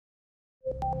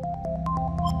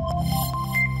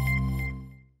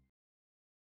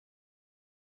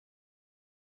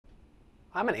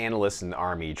I'm an analyst in the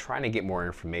Army trying to get more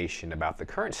information about the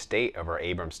current state of our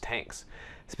Abrams tanks,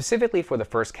 specifically for the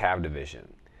 1st Cav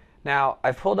Division. Now,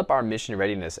 I've pulled up our Mission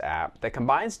Readiness app that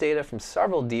combines data from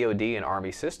several DoD and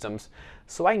Army systems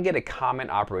so I can get a common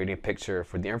operating picture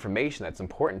for the information that's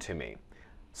important to me.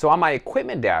 So on my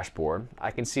equipment dashboard,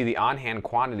 I can see the on-hand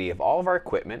quantity of all of our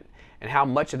equipment and how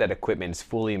much of that equipment is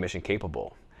fully mission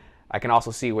capable. I can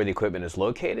also see where the equipment is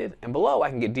located, and below I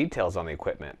can get details on the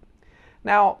equipment.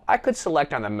 Now, I could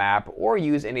select on the map or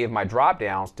use any of my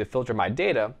drop-downs to filter my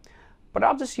data, but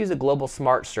I'll just use a global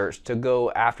smart search to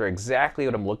go after exactly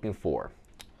what I'm looking for,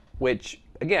 which,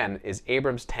 again, is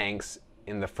Abrams tanks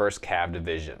in the 1st Cav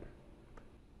Division.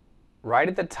 Right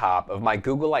at the top of my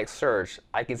Google-like search,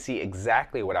 I can see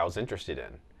exactly what I was interested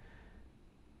in.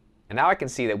 And now I can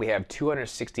see that we have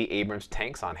 260 Abrams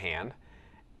tanks on hand,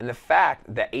 and the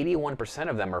fact that 81%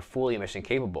 of them are fully mission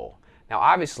capable. Now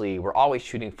obviously, we're always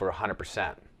shooting for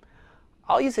 100%.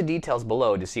 I'll use the details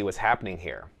below to see what's happening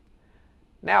here.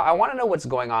 Now I want to know what's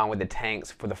going on with the tanks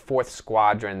for the 4th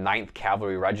Squadron 9th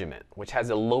Cavalry Regiment, which has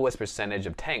the lowest percentage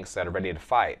of tanks that are ready to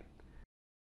fight.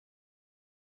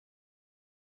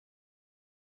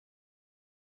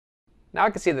 Now I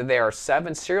can see that there are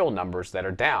 7 serial numbers that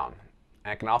are down,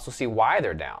 and I can also see why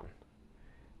they're down.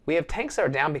 We have tanks that are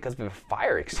down because of a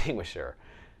fire extinguisher,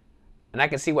 and I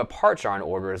can see what parts are in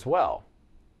order as well.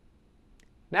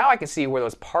 Now I can see where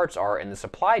those parts are in the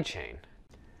supply chain.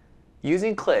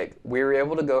 Using Qlik, we were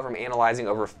able to go from analyzing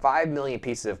over 5 million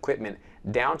pieces of equipment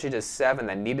down to just 7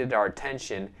 that needed our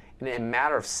attention in a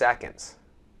matter of seconds.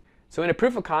 So in a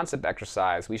proof of concept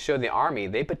exercise, we showed the Army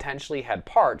they potentially had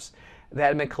parts that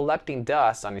had been collecting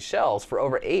dust on the shelves for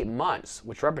over 8 months,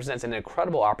 which represents an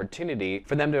incredible opportunity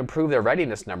for them to improve their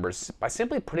readiness numbers by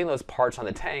simply putting those parts on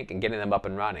the tank and getting them up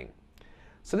and running.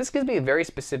 So this gives me a very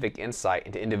specific insight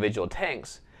into individual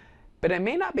tanks, but I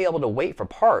may not be able to wait for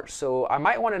parts, so I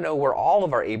might want to know where all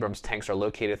of our Abrams tanks are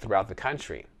located throughout the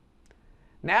country.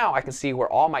 Now I can see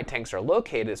where all my tanks are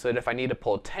located so that if I need to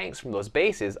pull tanks from those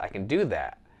bases, I can do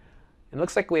that. It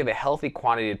looks like we have a healthy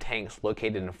quantity of tanks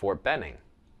located in Fort Benning.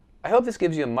 I hope this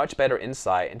gives you a much better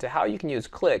insight into how you can use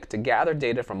Qlik to gather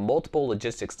data from multiple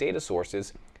logistics data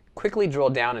sources, quickly drill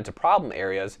down into problem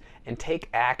areas, and take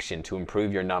action to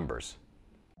improve your numbers.